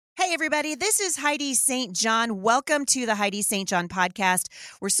Hi, everybody. This is Heidi St. John. Welcome to the Heidi St. John podcast.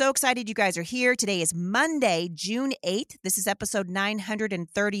 We're so excited you guys are here. Today is Monday, June 8th. This is episode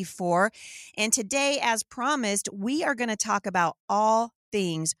 934. And today, as promised, we are going to talk about all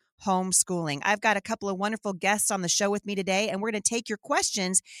things homeschooling. I've got a couple of wonderful guests on the show with me today, and we're going to take your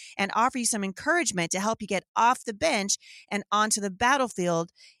questions and offer you some encouragement to help you get off the bench and onto the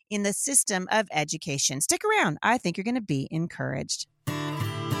battlefield in the system of education. Stick around. I think you're going to be encouraged.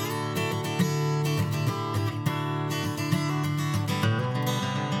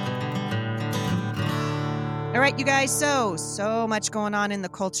 All right, you guys, so much going on in the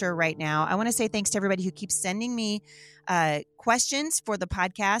culture right now. I want to say thanks to everybody who keeps sending me questions for the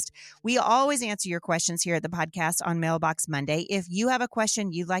podcast. We always answer your questions here at the podcast on Mailbox Monday. If you have a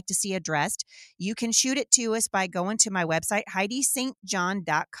question you'd like to see addressed, you can shoot it to us by going to my website,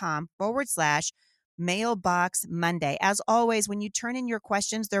 HeidiSt.John.com/Mailbox Monday. As always, when you turn in your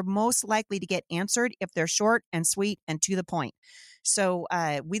questions, they're most likely to get answered if they're short and sweet and to the point. So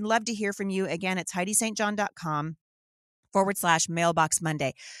we'd love to hear from you. Again, it's HeidiSt.John.com/Mailbox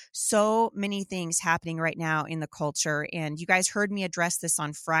Monday. So many things happening right now in the culture. And you guys heard me address this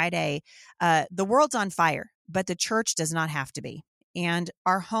on Friday. The world's on fire, but the church does not have to be. And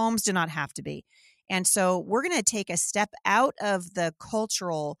our homes do not have to be. And so we're going to take a step out of the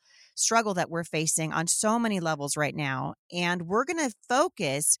cultural struggle that we're facing on so many levels right now. And we're going to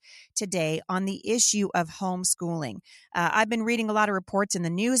focus today on the issue of homeschooling. I've been reading a lot of reports in the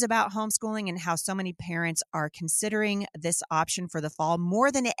news about homeschooling and how so many parents are considering this option for the fall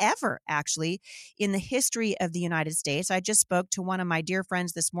more than ever, actually, in the history of the United States. I just spoke to one of my dear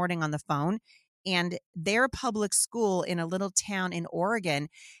friends this morning on the phone, and their public school in a little town in Oregon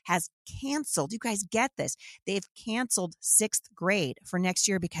has canceled. You guys get this. They've canceled 6th grade for next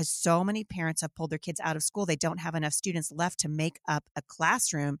year because so many parents have pulled their kids out of school. They don't have enough students left to make up a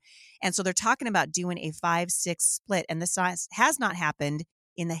classroom. And so they're talking about doing a 5-6 split. And this has not happened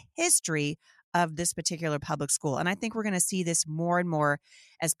in the history of this particular public school. And I think we're going to see this more and more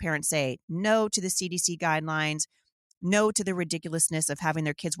as parents say no to the CDC guidelines, no to the ridiculousness of having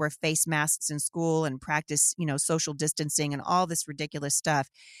their kids wear face masks in school and practice, social distancing and all this ridiculous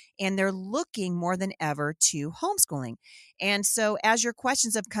stuff. And they're looking more than ever to homeschooling. And so as your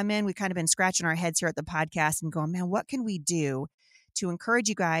questions have come in, we've kind of been scratching our heads here at the podcast and going, man, what can we do to encourage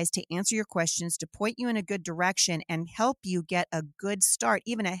you guys to answer your questions, to point you in a good direction and help you get a good start,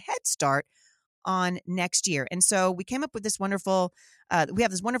 even a head start on next year. And so we came up with this we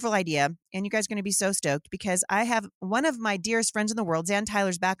have this wonderful idea, and you guys are going to be so stoked because I have one of my dearest friends in the world, Zan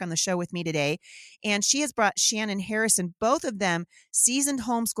Tyler's back on the show with me today, and she has brought Shannon Harrison, both of them seasoned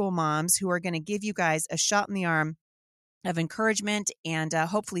homeschool moms who are going to give you guys a shot in the arm of encouragement and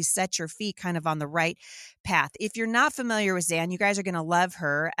hopefully set your feet kind of on the right path. If you're not familiar with Zan, you guys are going to love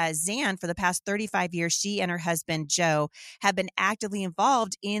her. Zan, for the past 35 years, she and her husband, Joe, have been actively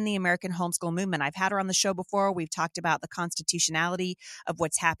involved in the American homeschool movement. I've had her on the show before. We've talked about the constitutionality of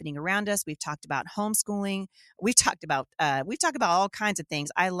what's happening around us. We've talked about homeschooling. We've talked about all kinds of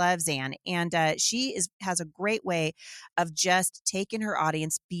things. I love Zan, and she has a great way of just taking her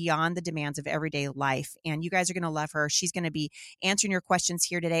audience beyond the demands of everyday life. And you guys are going to love her. She's going to be answering your questions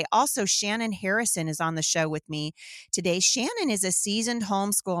here today. Also, Shannon Harrison is on the show with me today. Shannon is a seasoned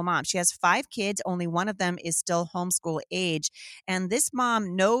homeschool mom. She has 5 kids. Only one of them is still homeschool age. And this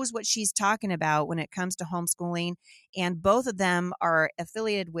mom knows what she's talking about when it comes to homeschooling. And both of them are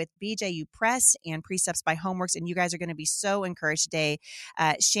affiliated with BJU Press and Precepts by Homeworks. And you guys are going to be so encouraged today.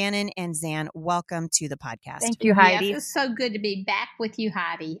 Shannon and Zan, welcome to the podcast. Thank you, Heidi. Yes, it's so good to be back with you,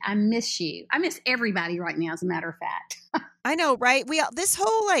 Heidi. I miss you. I miss everybody right now, as a matter of fact. I know, right? This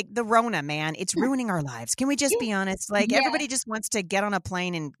whole the Rona, man, it's ruining our lives. Can we just be honest? Everybody just wants to get on a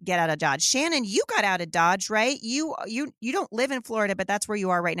plane and get out of Dodge. Shannon, you got out of Dodge, right? You don't live in Florida, but that's where you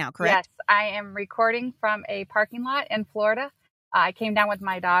are right now, correct? Yes, I am recording from a parking lot in Florida. I came down with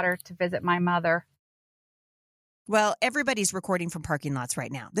my daughter to visit my mother. Well, everybody's recording from parking lots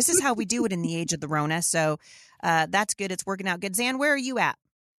right now. This is how we do it in the age of the Rona. So that's good. It's working out good. Zan, where are you at?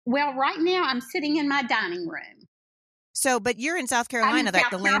 Well, right now I'm sitting in my dining room. So, but you're in South Carolina,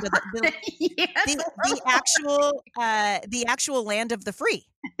 the land of Yes. the actual land of the free.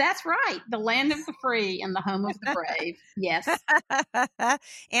 That's right. The land of the free and the home of the brave. Yes.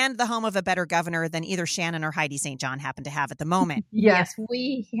 And the home of a better governor than either Shannon or Heidi St. John happen to have at the moment. Yes.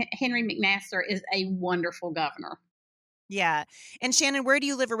 Henry McMaster is a wonderful governor. Yeah. And Shannon, where do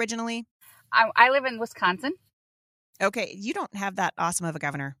you live originally? I live in Wisconsin. Okay. You don't have that awesome of a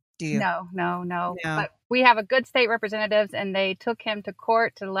governor, do you? No. But we have a good state representatives, and they took him to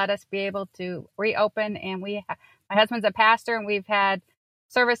court to let us be able to reopen. And my husband's a pastor, and we've had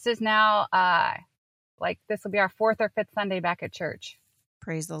services now. Like this will be our 4th or 5th Sunday back at church.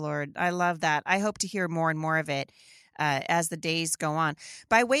 Praise the Lord. I love that. I hope to hear more and more of it as the days go on.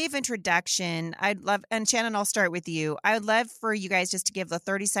 By way of introduction, I'd love, and Shannon, I'll start with you. I would love for you guys just to give the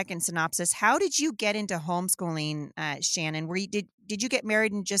 30-second synopsis. How did you get into homeschooling, Shannon? Did you get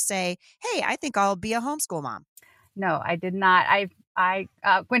married and just say, hey, I think I'll be a homeschool mom? No, I did not. I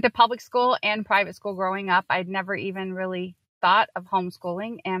went to public school and private school growing up. I'd never even really thought of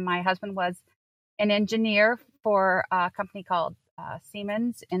homeschooling. And my husband was an engineer for a company called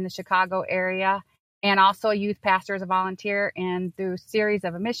Siemens in the Chicago area, and also a youth pastor as a volunteer. And through a series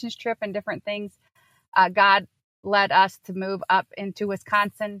of a missions trip and different things, God led us to move up into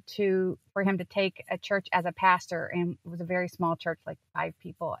Wisconsin for him to take a church as a pastor. And it was a very small church, like 5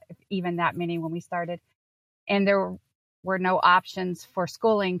 people, if even that many when we started. And there were no options for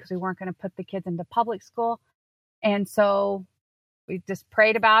schooling because we weren't going to put the kids into public school. And so we just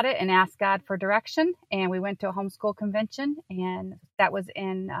prayed about it and asked God for direction. And we went to a homeschool convention, and that was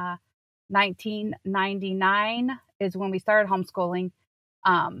in 1999 is when we started homeschooling.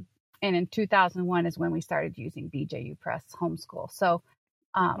 And in 2001 is when we started using BJU Press Homeschool. So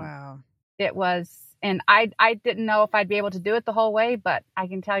Wow. It was, and I didn't know if I'd be able to do it the whole way, but I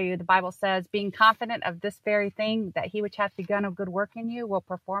can tell you the Bible says, being confident of this very thing, that he which hath begun a good work in you will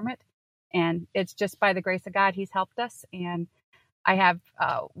perform it. And it's just by the grace of God, he's helped us. And I have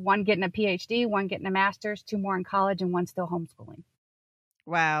one getting a PhD, one getting a master's, 2 more in college, and one still homeschooling.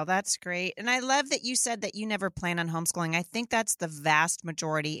 Wow, that's great. And I love that you said that you never plan on homeschooling. I think that's the vast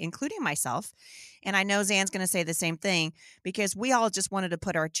majority, including myself. And I know Zan's going to say the same thing, because we all just wanted to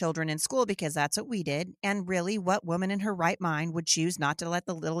put our children in school because that's what we did. And really, what woman in her right mind would choose not to let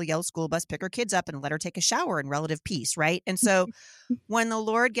the little yellow school bus pick her kids up and let her take a shower in relative peace, right? And so when the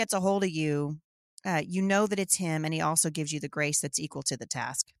Lord gets a hold of you, you know that it's him, and he also gives you the grace that's equal to the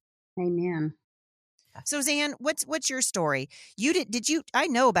task. Amen. So Zan, what's your story? Did you I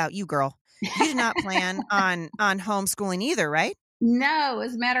know about you, girl. You did not plan on homeschooling either, right? No,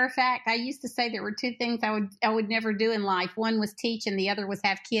 as a matter of fact, I used to say there were 2 things I would never do in life. One was teach, and the other was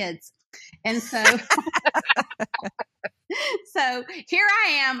have kids. And so so here I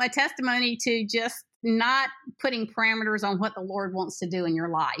am, a testimony to just not putting parameters on what the Lord wants to do in your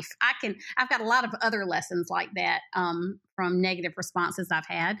life. I've got a lot of other lessons like that from negative responses I've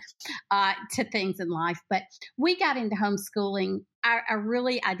had to things in life. But we got into homeschooling. I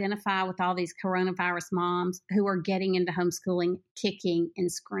really identify with all these coronavirus moms who are getting into homeschooling, kicking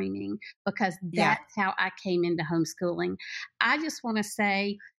and screaming, because that's how I came into homeschooling. I just want to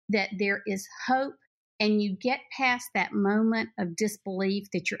say that there is hope, and you get past that moment of disbelief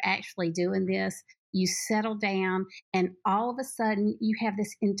that you're actually doing this. You settle down, and all of a sudden you have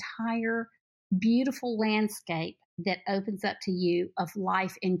this entire beautiful landscape that opens up to you of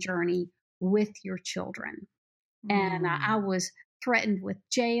life and journey with your children. And I was threatened with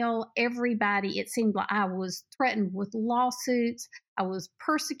jail. Everybody, it seemed like I was threatened with lawsuits. I was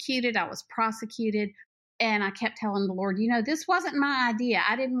persecuted. I was prosecuted. And I kept telling the Lord, this wasn't my idea.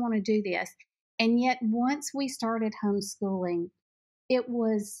 I didn't want to do this. And yet once we started homeschooling, it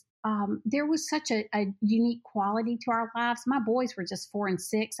was there was such a unique quality to our lives. My boys were just 4 and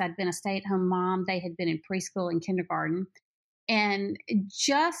 6. I'd been a stay-at-home mom. They had been in preschool and kindergarten. And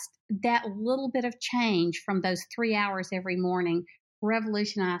just that little bit of change from those 3 hours every morning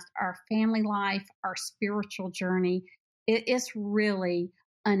revolutionized our family life, our spiritual journey. It's really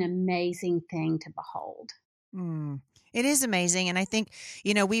an amazing thing to behold. It is amazing. And I think,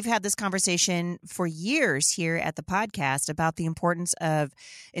 we've had this conversation for years here at the podcast about the importance of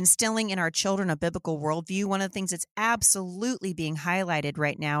instilling in our children a biblical worldview. One of the things that's absolutely being highlighted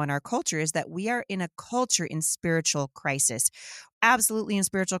right now in our culture is that we are in a culture in spiritual crisis. Absolutely in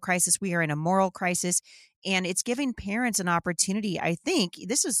spiritual crisis. We are in a moral crisis. And it's giving parents an opportunity. I think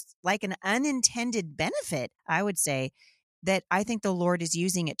this is like an unintended benefit, I would say, that I think the Lord is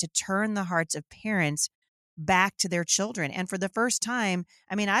using it to turn the hearts of parents back to their children. And for the first time,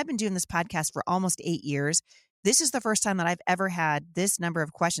 I've been doing this podcast for almost 8 years. This is the first time that I've ever had this number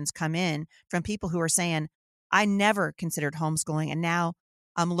of questions come in from people who are saying, I never considered homeschooling, and now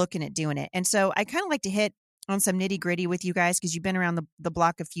I'm looking at doing it. And so I kind of like to hit on some nitty gritty with you guys, because you've been around the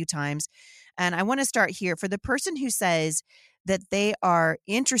block a few times. And I want to start here. For the person who says that they are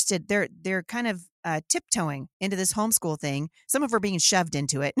interested, they're kind of tiptoeing into this homeschool thing. Some of them are being shoved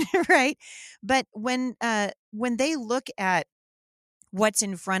into it, right? But when they look at what's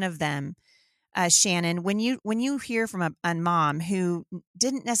in front of them, Shannon, when you hear from a mom who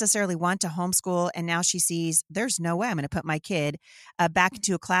didn't necessarily want to homeschool and now she sees there's no way I'm going to put my kid back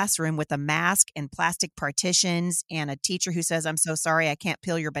into a classroom with a mask and plastic partitions and a teacher who says, I'm so sorry, I can't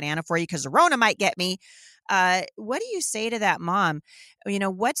peel your banana for you because the Rona might get me. What do you say to that mom?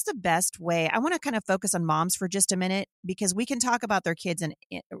 What's the best way? I want to kind of focus on moms for just a minute because we can talk about their kids and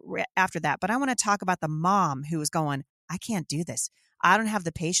after that, but I want to talk about the mom who is going, I can't do this. I don't have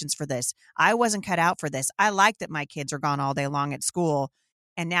the patience for this. I wasn't cut out for this. I like that my kids are gone all day long at school.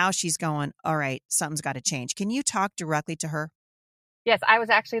 And now she's going, all right, something's got to change. Can you talk directly to her? Yes, I was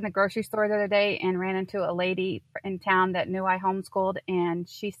actually in the grocery store the other day and ran into a lady in town that knew I homeschooled. And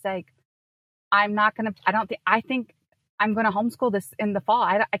she's like, I think I'm going to homeschool this in the fall.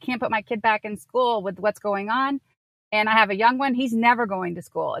 I can't put my kid back in school with what's going on. And I have a young one. He's never going to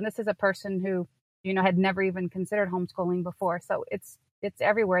school. And this is a person who, had never even considered homeschooling before. So it's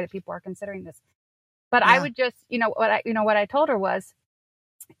everywhere that people are considering this. But yeah. I would just, what I told her was,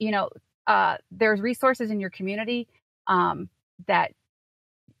 there's resources in your community that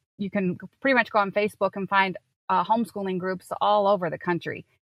you can pretty much go on Facebook and find homeschooling groups all over the country.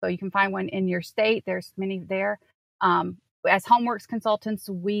 So you can find one in your state. There's many there. As Homeworks consultants,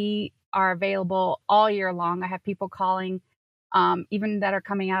 we are available all year long. I have people calling even that are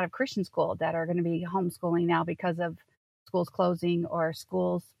coming out of Christian school that are going to be homeschooling now because of schools closing or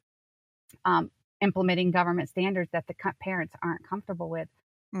schools implementing government standards that the parents aren't comfortable with.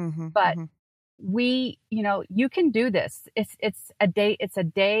 Mm-hmm, but we, you can do this. It's a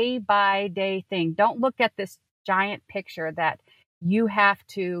day by day thing. Don't look at this giant picture that you have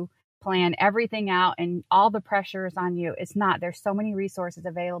to plan everything out and all the pressure is on you. It's not. There's so many resources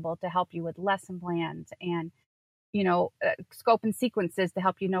available to help you with lesson plans and scope and sequences to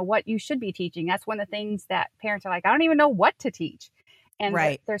help you know what you should be teaching. That's one of the things that parents are like, I don't even know what to teach. And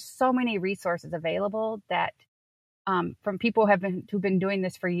right. There's so many resources available that from people who've been doing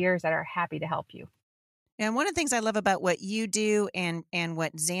this for years that are happy to help you. And one of the things I love about what you do and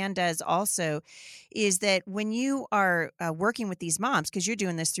what Zan does also is that when you are working with these moms, because you're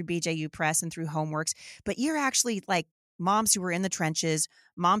doing this through BJU Press and through Homeworks, but you're actually like moms who are in the trenches,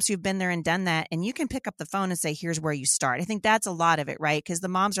 moms who've been there and done that, and you can pick up the phone and say, here's where you start. I think that's a lot of it, right? Because the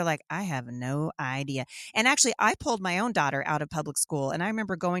moms are like, I have no idea. And actually, I pulled my own daughter out of public school, and I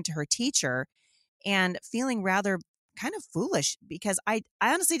remember going to her teacher and feeling rather kind of foolish because I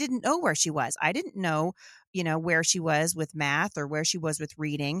honestly didn't know where she was. I didn't know, where she was with math or where she was with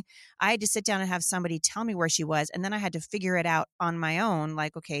reading. I had to sit down and have somebody tell me where she was. And then I had to figure it out on my own.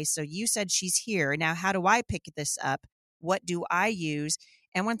 Like, okay, so you said she's here. Now, how do I pick this up? What do I use?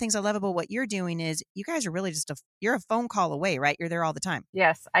 And one of the things I love about what you're doing is you guys are really you're a phone call away, right? You're there all the time.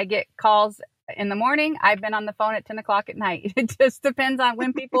 Yes. I get calls in the morning. I've been on the phone at 10 o'clock at night. It just depends on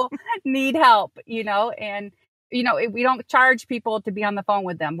when people need help, and we don't charge people to be on the phone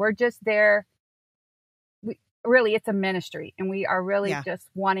with them. We're just there. Really, it's a ministry, and we are really just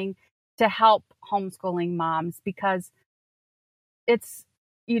wanting to help homeschooling moms because it's,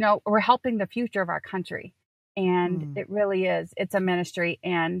 we're helping the future of our country, and it really is. It's a ministry,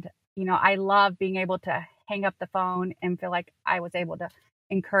 and, I love being able to hang up the phone and feel like I was able to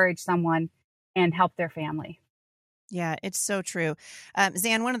encourage someone and help their family. Yeah, it's so true.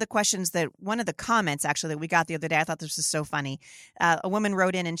 Zan, one of the comments actually that we got the other day, I thought this was so funny. A woman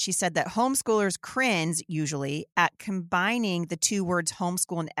wrote in and she said that homeschoolers cringe usually at combining the two words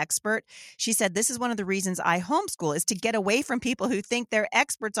homeschool and expert. She said, this is one of the reasons I homeschool is to get away from people who think they're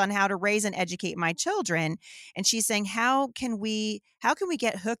experts on how to raise and educate my children. And she's saying, how can we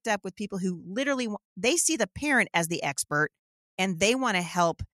get hooked up with people who literally, they see the parent as the expert and they want to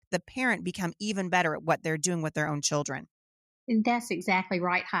help the parent become even better at what they're doing with their own children. And that's exactly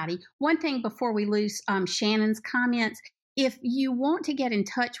right, Heidi. One thing before we lose Shannon's comments, if you want to get in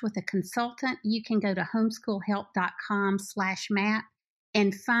touch with a consultant, you can go to homeschoolhelp.com/map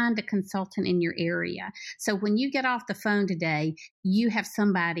and find a consultant in your area. So when you get off the phone today, you have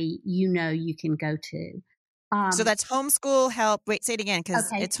somebody you can go to. So that's homeschool help. Wait, say it again because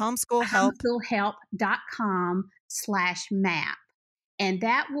it's homeschool help. homeschoolhelp.com/map. And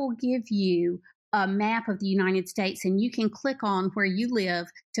that will give you a map of the United States, and you can click on where you live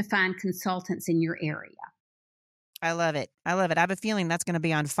to find consultants in your area. I love it. I have a feeling that's going to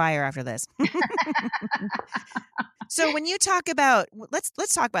be on fire after this. So when you talk about,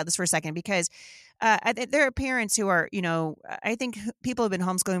 let's talk about this for a second, because there are parents who are, I think people have been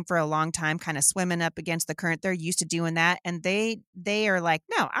homeschooling for a long time, kind of swimming up against the current. They're used to doing that. And they are like,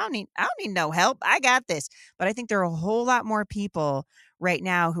 no, I don't need no help. I got this. But I think there are a whole lot more people right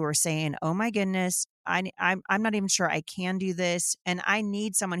now who are saying, oh my goodness, I'm not even sure I can do this, and I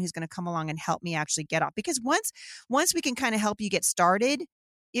need someone who's going to come along and help me actually get off. Because once we can kind of help you get started,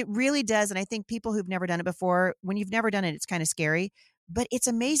 it really does. And I think people who've never done it before, when you've never done it, it's kind of scary. But it's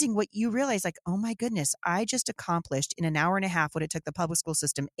amazing what you realize, like, oh my goodness, I just accomplished in an hour and a half what it took the public school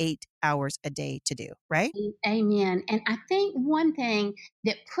system 8 hours a day to do, right? Amen. And I think one thing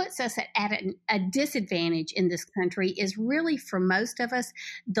that puts us at a disadvantage in this country is really, for most of us,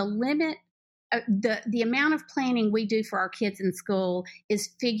 the limit. The amount of planning we do for our kids in school is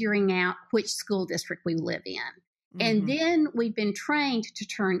figuring out which school district we live in. And then we've been trained to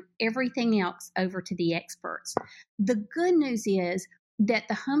turn everything else over to the experts. The good news is that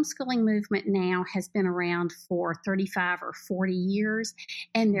the homeschooling movement now has been around for 35 or 40 years.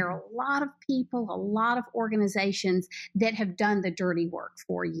 And there are a lot of people, a lot of organizations that have done the dirty work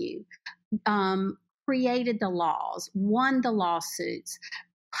for you, created the laws, won the lawsuits,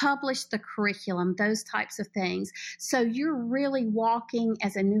 publish the curriculum, those types of things. So you're really walking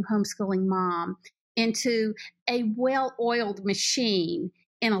as a new homeschooling mom into a well-oiled machine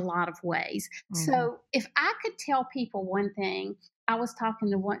in a lot of ways. So if I could tell people one thing, I was talking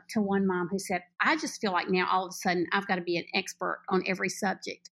to one mom who said, I just feel like now all of a sudden I've got to be an expert on every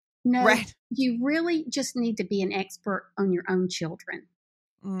subject. No, Right. you really just need to be an expert on your own children.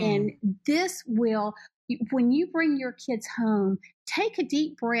 And this will, when you bring your kids home, take a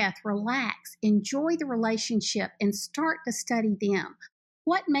deep breath, relax, enjoy the relationship, and start to study them.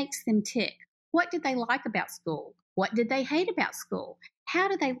 What makes them tick? What did they like about school? What did they hate about school? How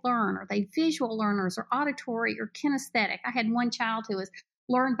do they learn? Are they visual learners or auditory or kinesthetic? I had one child who was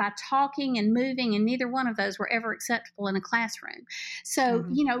learned by talking and moving, and neither one of those were ever acceptable in a classroom. So,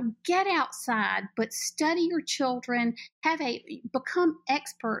 get outside, but study your children, become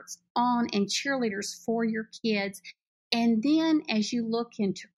experts on and cheerleaders for your kids. And then as you look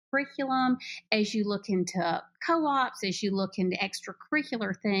into curriculum, as you look into co-ops, as you look into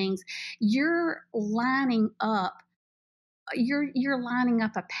extracurricular things, you're lining up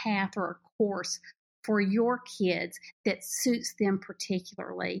a path or a course for your kids that suits them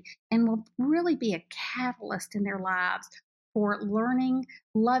particularly and will really be a catalyst in their lives for learning,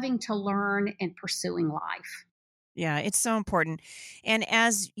 loving to learn, and pursuing life. Yeah, it's so important. And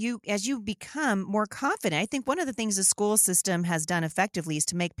as you become more confident, I think one of the things the school system has done effectively is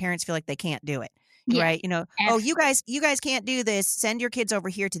to make parents feel like they can't do it. Yes, right? Oh, absolutely. you guys can't do this. Send your kids over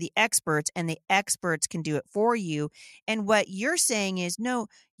here to the experts, and the experts can do it for you. And what you're saying is, no,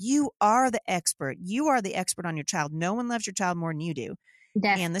 you are the expert. You are the expert on your child. No one loves your child more than you do.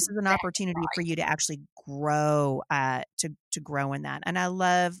 And this is an opportunity for you to actually grow, to grow in that. And I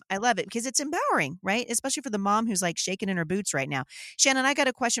love it because it's empowering, right? Especially for the mom who's like shaking in her boots right now. Shannon, I got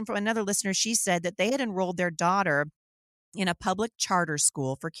a question from another listener. She said that they had enrolled their daughter in a public charter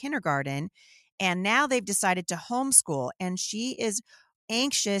school for kindergarten, and now they've decided to homeschool. And she is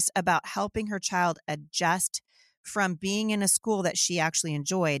anxious about helping her child adjust from being in a school that she actually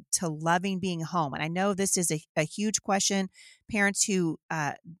enjoyed to loving being home. And I know this is a huge question. Parents who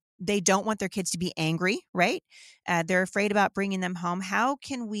they don't want their kids to be angry, right? They're afraid about bringing them home. How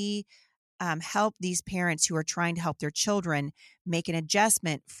can we help these parents who are trying to help their children make an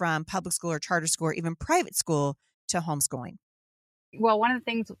adjustment from public school or charter school or even private school to homeschooling? Well, one of the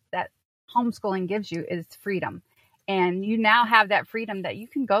things that homeschooling gives you is freedom. And you now have that freedom that you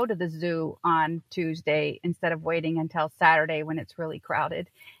can go to the zoo on Tuesday instead of waiting until Saturday when it's really crowded.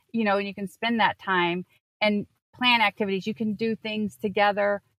 And you can spend that time and plan activities. You can do things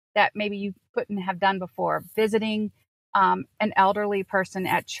together that maybe you couldn't have done before. Visiting an elderly person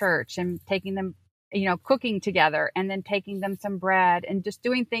at church and taking them, cooking together and then taking them some bread and just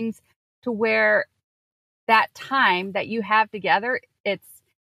doing things to where that time that you have together, it's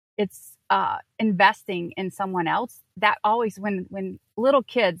investing in someone else. That always, when little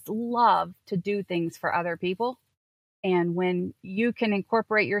kids love to do things for other people, and when you can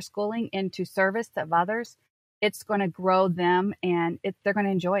incorporate your schooling into service of others, it's going to grow them and they're going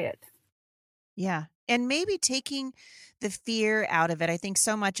to enjoy it. Yeah. And maybe taking the fear out of it. I think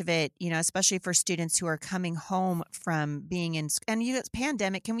so much of it, especially for students who are coming home from being in, and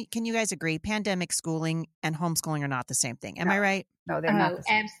pandemic, can you guys agree? Pandemic schooling and homeschooling are not the same thing. Am I right? No, they're not the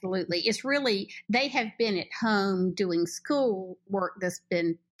same. Absolutely. It's really, they have been at home doing school work that's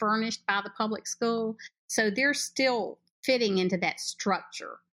been furnished by the public school. So they're still fitting into that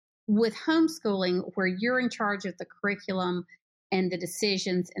structure. With homeschooling, where you're in charge of the curriculum and the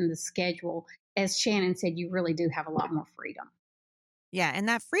decisions and the schedule, as Shannon said, you really do have a lot more freedom. Yeah, and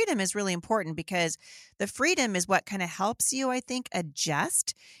that freedom is really important because the freedom is what kind of helps you, I think,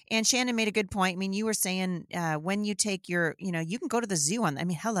 adjust. And Shannon made a good point. I mean, you were saying when you take you can go to the zoo I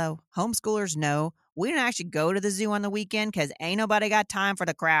mean, hello, homeschoolers know we don't actually go to the zoo on the weekend because ain't nobody got time for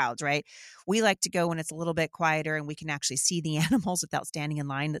the crowds, right? We like to go when it's a little bit quieter and we can actually see the animals without standing in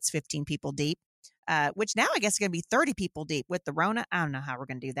line that's 15 people deep. Which now I guess is going to be 30 people deep with the Rona. I don't know how we're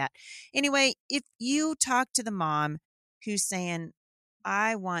going to do that. Anyway, if you talk to the mom who's saying,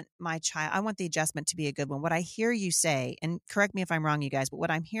 I want the adjustment to be a good one. What I hear you say, and correct me if I'm wrong, you guys, but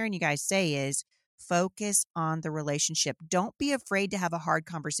what I'm hearing you guys say is focus on the relationship. Don't be afraid to have a hard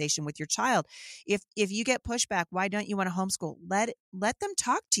conversation with your child. If you get pushback, why don't you want to homeschool? Let them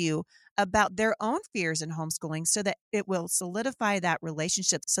talk to you about their own fears in homeschooling so that it will solidify that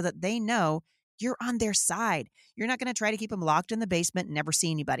relationship so that they know you're on their side. You're not going to try to keep them locked in the basement and never see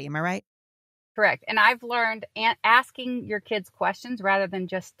anybody. Am I right? Correct. And I've learned asking your kids questions rather than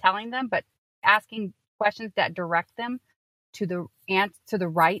just telling them, but asking questions that direct them to the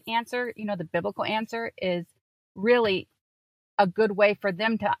right answer, the biblical answer is really a good way for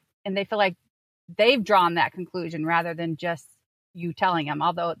them to, and they feel like they've drawn that conclusion rather than just you telling them.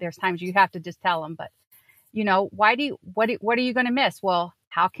 Although there's times you have to just tell them, but what are you going to miss? Well,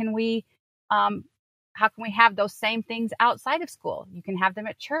 how can we have those same things outside of school? You can have them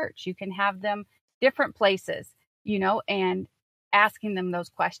at church. You can have them different places, and asking them those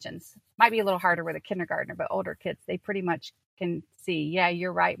questions might be a little harder with a kindergartner, but older kids, they pretty much can see, yeah,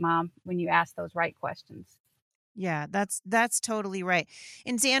 you're right, Mom, when you ask those right questions. Yeah, that's totally right.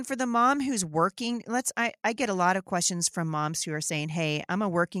 And Dan, for the mom who's working, I get a lot of questions from moms who are saying, "Hey, I'm a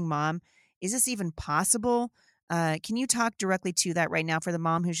working mom. Is this even possible?" Can you talk directly to that right now for the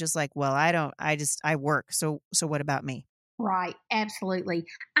mom who's just like, "Well, I work. So what about me?" Right, absolutely.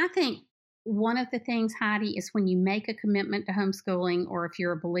 I think one of the things, Heidi, is when you make a commitment to homeschooling, or if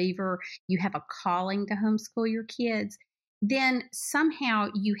you're a believer, you have a calling to homeschool your kids, then somehow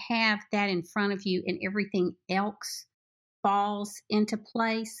you have that in front of you and everything else falls into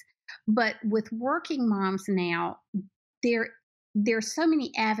place. But with working moms now, there there's so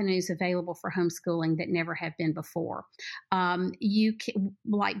many avenues available for homeschooling that never have been before. You can,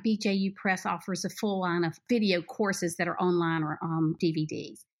 like BJU Press offers a full line of video courses that are online or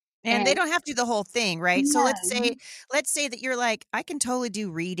DVDs. And they don't have to do the whole thing, right? So No, let's say that you're like, I can totally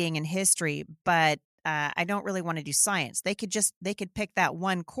do reading and history, but I don't really want to do science. They could pick that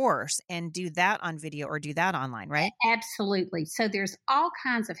one course and do that on video or do that online, right? absolutely. So there's all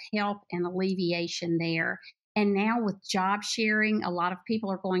kinds of help and alleviation there. And now with job sharing, a lot of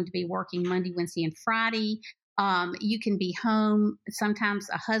people are going to be working Monday, Wednesday, and Friday. You can be home. Sometimes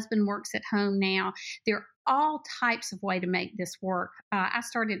a husband works at home now. There are all types of way to make this work. I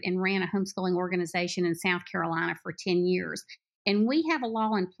started and ran a homeschooling organization in South Carolina for 10 years. And we have a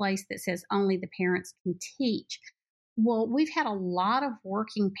law in place that says only the parents can teach. Well, we've had a lot of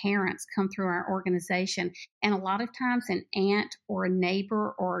working parents come through our organization, and a lot of times an aunt or a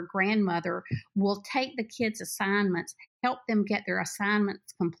neighbor or a grandmother will take the kids' assignments, help them get their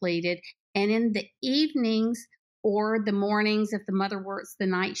assignments completed, and in the evenings or the mornings, if the mother works the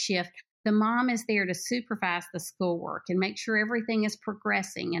night shift, the mom is there to supervise the schoolwork and make sure everything is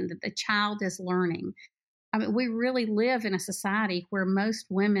progressing and that the child is learning. I mean, we really live in a society where most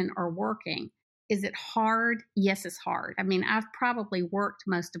women are working. Is it hard? Yes, it's hard. I mean, I've probably worked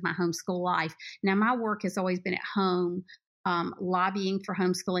most of my homeschool life. Now, my work has always been at home, lobbying for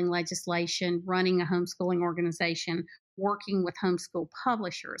homeschooling legislation, running a homeschooling organization, working with homeschool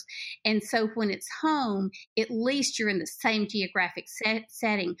publishers. And so when it's home, at least you're in the same geographic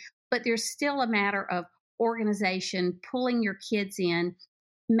setting, but there's still a matter of organization, pulling your kids in,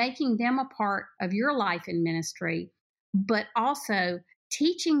 making them a part of your life in ministry, but also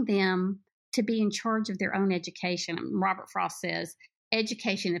teaching them to be in charge of their own education. Robert Frost says,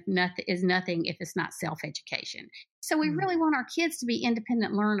 education is nothing if it's not self-education. So we really want our kids to be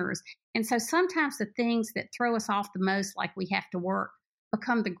independent learners. And so sometimes the things that throw us off the most, like we have to work,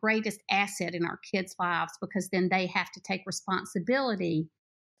 become the greatest asset in our kids' lives, because then they have to take responsibility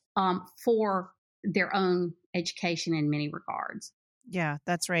for their own education in many regards. Yeah,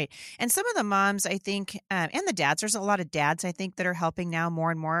 that's right. And some of the moms, I think, and the dads, there's a lot of dads, I think, that are helping now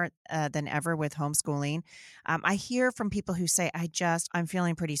more and more than ever with homeschooling. I hear from people who say, I'm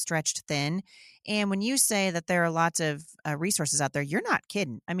feeling pretty stretched thin. And when you say that there are lots of resources out there, you're not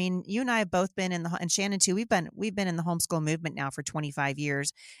kidding. I mean, you and I have both been and Shannon too, we've been in the homeschool movement now for 25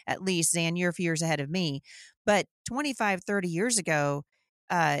 years, at least. Zan, you're a few years ahead of me. But 25, 30 years ago,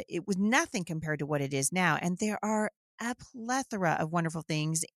 it was nothing compared to what it is now. And there are a plethora of wonderful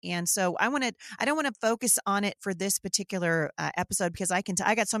things. And so I don't want to focus on it for this particular episode, because I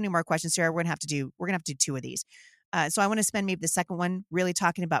got so many more questions here. We're going to have to do two of these. So I want to spend maybe the second one really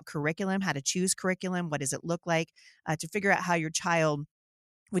talking about curriculum, how to choose curriculum. What does it look like to figure out how your child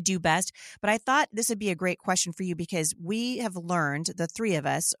would do best. But I thought this would be a great question for you, because we have learned, the three of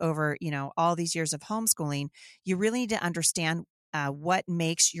us, over, all these years of homeschooling, you really need to understand what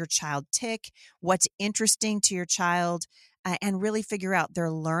makes your child tick, what's interesting to your child, and really figure out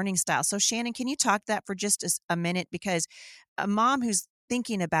their learning style. So Shannon, can you talk that for just a minute? Because a mom who's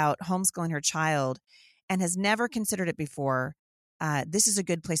thinking about homeschooling her child and has never considered it before, this is a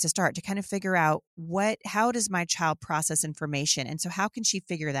good place to start to kind of figure out how does my child process information? And so how can she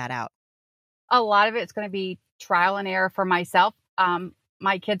figure that out? A lot of it's going to be trial and error for myself.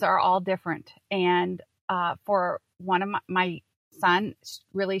 My kids are all different. And for one of my son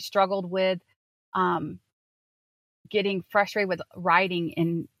really struggled with getting frustrated with writing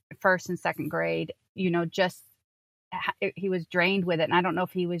in first and second grade, he was drained with it. And I don't know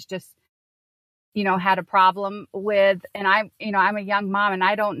if he was just, had a problem with, and I'm a young mom and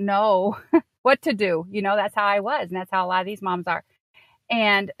I don't know what to do. That's how I was. And that's how a lot of these moms are.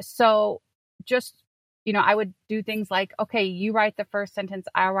 And so just, I would do things like, okay, you write the first sentence,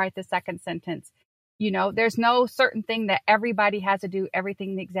 I'll write the second sentence. There's no certain thing that everybody has to do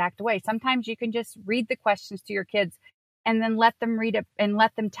everything the exact way. Sometimes you can just read the questions to your kids and then let them read it and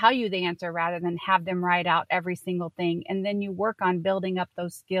let them tell you the answer rather than have them write out every single thing. And then you work on building up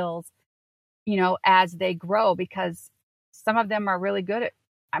those skills, as they grow, because some of them are really good at,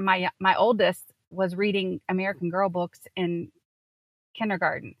 my oldest was reading American Girl books in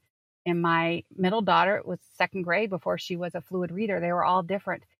kindergarten, and my middle daughter was second grade before she was a fluid reader. They were all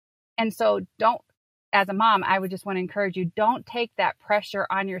different. And so as a mom, I would just want to encourage you, don't take that pressure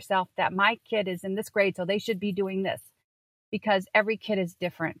on yourself that my kid is in this grade, so they should be doing this, because every kid is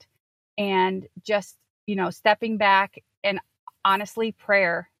different. And just, stepping back, and honestly,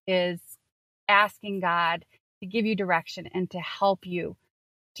 prayer is asking God to give you direction and to help you,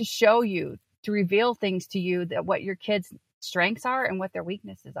 to show you, to reveal things to you, that what your kids' strengths are and what their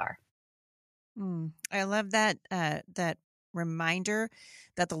weaknesses are. I love that reminder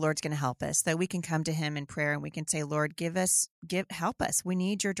that the Lord's going to help us, that we can come to him in prayer and we can say, Lord, help us. We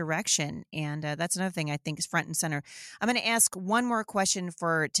need your direction. And that's another thing I think is front and center. I'm going to ask one more question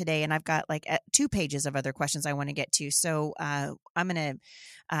for today, and I've got 2 pages of other questions I want to get to. So I'm going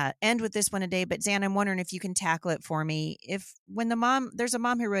to end with this one today. But Zan, I'm wondering if you can tackle it for me. There's a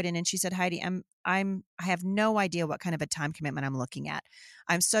mom who wrote in and she said, Heidi, I have no idea what kind of a time commitment I'm looking at.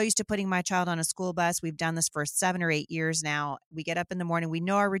 I'm so used to putting my child on a school bus. We've done this for 7 or 8 years now. We get up in the morning. We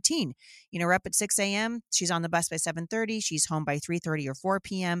know our routine. We're up at 6 a.m. She's on the bus by 7:30. She's home by 3:30 or 4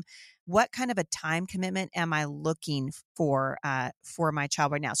 p.m. What kind of a time commitment am I looking for my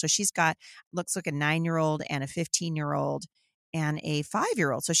child right now? So she's got, looks like a 9-year-old and a 15-year-old and a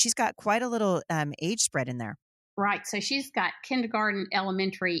 5-year-old. So she's got quite a little age spread in there. Right. So she's got kindergarten,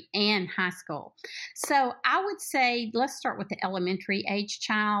 elementary, and high school. So I would say let's start with the elementary age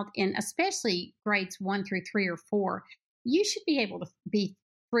child, and especially grades 1 through 3 or 4. You should be able to be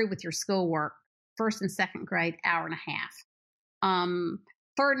through with your schoolwork first and second grade, hour and a half.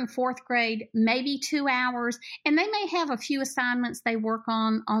 Third and fourth grade, maybe 2 hours. And they may have a few assignments they work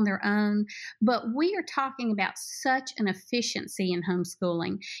on their own. But we are talking about such an efficiency in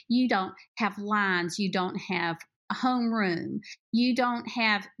homeschooling. You don't have lines. You don't have a homeroom. You don't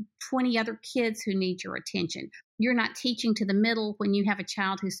have 20 other kids who need your attention. You're not teaching to the middle when you have a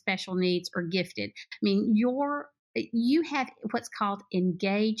child who's special needs or gifted. I mean, you have what's called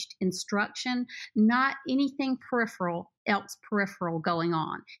engaged instruction, not anything else peripheral going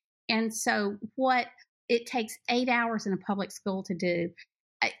on. And so what it takes 8 hours in a public school to do,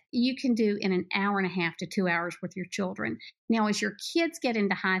 you can do in an hour and a half to 2 hours with your children. Now, as your kids get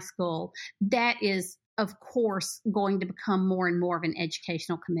into high school, that is, of course, going to become more and more of an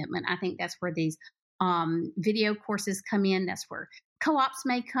educational commitment. I think that's where these video courses come in. That's where co-ops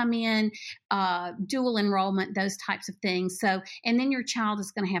may come in, dual enrollment, those types of things. So, and then your child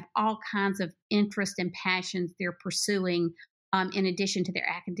is going to have all kinds of interests and passions they're pursuing in addition to their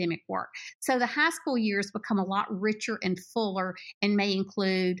academic work. So the high school years become a lot richer and fuller and may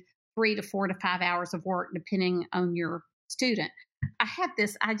include 3 to 4 to 5 hours of work, depending on your student. I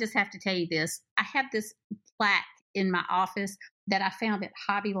just have to tell you this. I have this plaque in my office that I found at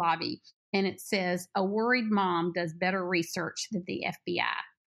Hobby Lobby. And it says, a worried mom does better research than the FBI.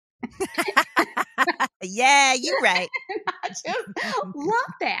 Yeah, you're right. I just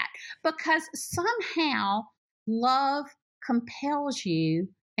love that, because somehow love compels you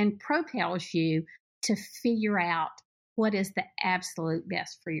and propels you to figure out what is the absolute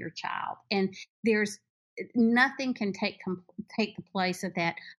best for your child. And there's nothing can take the place of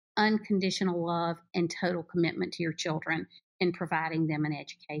that unconditional love and total commitment to your children in providing them an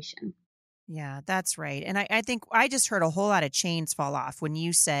education. Yeah, that's right. And I think I just heard a whole lot of chains fall off when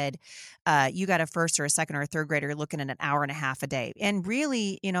you said you got a first or a second or a third grader looking at an hour and a half a day. And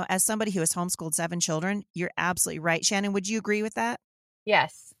really, as somebody who has homeschooled 7 children, you're absolutely right. Shannon, would you agree with that?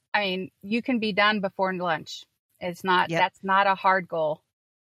 Yes. I mean, you can be done before lunch. It's not, Yep. That's not a hard goal.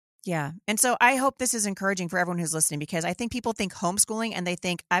 Yeah. And so I hope this is encouraging for everyone who's listening, because I think people think homeschooling and they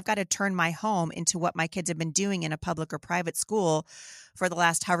think I've got to turn my home into what my kids have been doing in a public or private school for the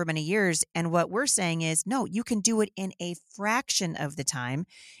last however many years. And what we're saying is, no, you can do it in a fraction of the time.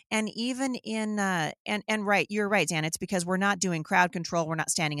 And even in, and right, you're right, Dan, it's because we're not doing crowd control. We're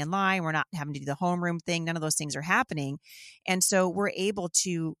not standing in line. We're not having to do the homeroom thing. None of those things are happening. And so we're able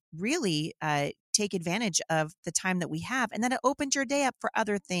to really, take advantage of the time that we have, and then it opens your day up for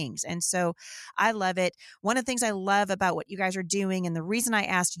other things. And so I love it. One of the things I love about what you guys are doing, and the reason I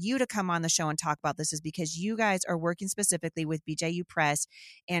asked you to come on the show and talk about this, is because you guys are working specifically with BJU Press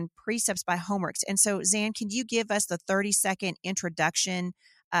and Precepts by Homeworks. And so, Zan, can you give us the 30-second introduction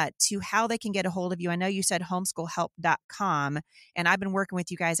to how they can get a hold of you? I know you said homeschoolhelp.com, and I've been working with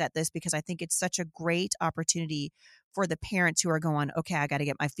you guys at this because I think it's such a great opportunity for the parents who are going, okay, I got to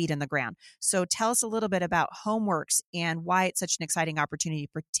get my feet in the ground. So tell us a little bit about Homeworks and why it's such an exciting opportunity,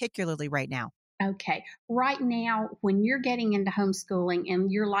 particularly right now. Okay. Right now, when you're getting into homeschooling and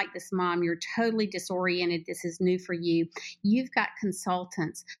you're like this mom, you're totally disoriented, this is new for you, you've got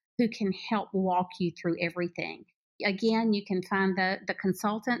consultants who can help walk you through everything. Again, you can find the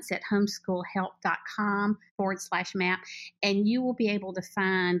consultants at homeschoolhelp.com/map, and you will be able to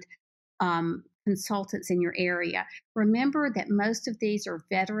find consultants in your area. Remember that most of these are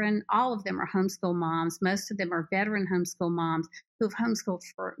veteran, all of them are homeschool moms. Most of them are veteran homeschool moms who have homeschooled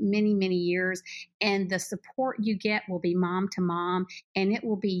for many, many years. And the support you get will be mom to mom, and it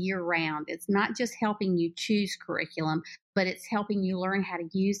will be year round. It's not just helping you choose curriculum, but it's helping you learn how to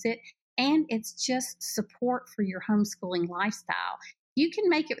use it. And it's just support for your homeschooling lifestyle. You can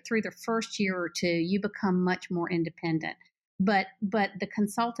make it through the first year or two, you become much more independent. But the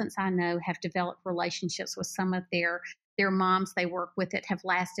consultants I know have developed relationships with some of their moms they work with that have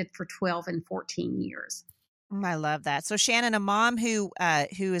lasted for 12 and 14 years. I love that. So Shannon, a mom who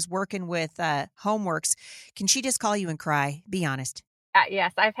is working with Homeworks, can she just call you and cry? Be honest.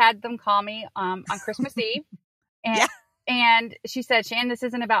 Yes, I've had them call me on Christmas Eve. And, yeah. And she said, Shannon, this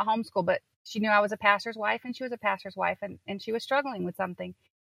isn't about homeschool, but she knew I was a pastor's wife, and she was a pastor's wife, and she was struggling with something.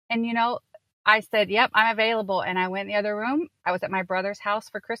 And, I said, yep, I'm available. And I went in the other room. I was at my brother's house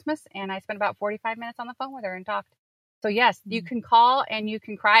for Christmas, and I spent about 45 minutes on the phone with her and talked. So yes, you can call and you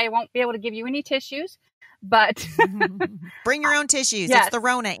can cry. I won't be able to give you any tissues, but bring your own tissues. Yes. It's the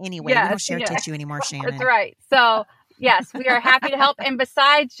Rona anyway. Yes, we don't share tissue anymore, Shannon. That's right. So yes, we are happy to help. And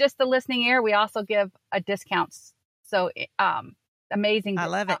besides just the listening ear, we also give a discounts. So amazing. I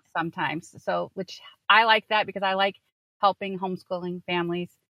love it sometimes. So, which I like that because I like helping homeschooling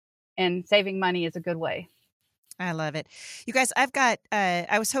families. And saving money is a good way. I love it. You guys, I've got,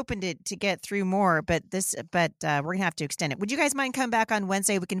 I was hoping to get through more, but we're going to have to extend it. Would you guys mind coming back on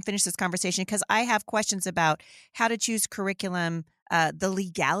Wednesday? We can finish this conversation because I have questions about how to choose curriculum, the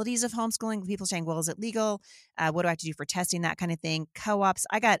legalities of homeschooling. People saying, well, is it legal? What do I have to do for testing? That kind of thing. Co-ops.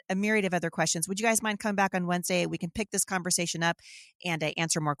 I got a myriad of other questions. Would you guys mind coming back on Wednesday? We can pick this conversation up and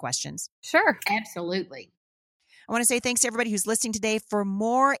answer more questions. Sure. Absolutely. I want to say thanks to everybody who's listening today. For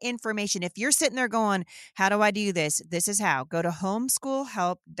more information, if you're sitting there going, how do I do this? This is how. Go to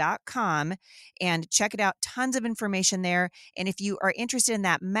homeschoolhelp.com and check it out. Tons of information there. And if you are interested in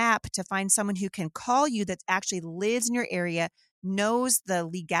that map to find someone who can call you that actually lives in your area, knows the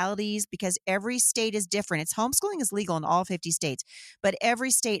legalities, because every state is different. Homeschooling is legal in all 50 states, but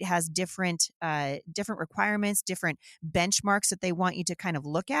every state has different requirements, different benchmarks that they want you to kind of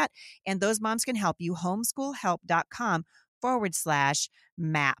look at. And those moms can help you.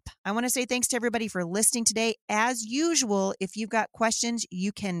 homeschoolhelp.com/map. I want to say thanks to everybody for listening today. As usual, if you've got questions,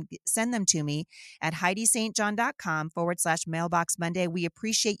 you can send them to me at HeidiSt.John.com/mailbox Monday. We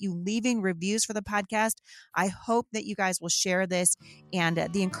appreciate you leaving reviews for the podcast. I hope that you guys will share this, and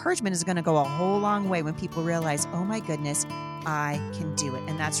the encouragement is going to go a whole long way when people realize, oh my goodness, I can do it.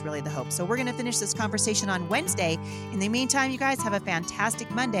 And that's really the hope. So we're going to finish this conversation on Wednesday. In the meantime, you guys have a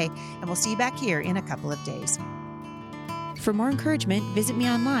fantastic Monday, and we'll see you back here in a couple of days. For more encouragement, visit me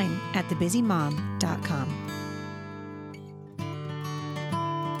online at thebusymom.com.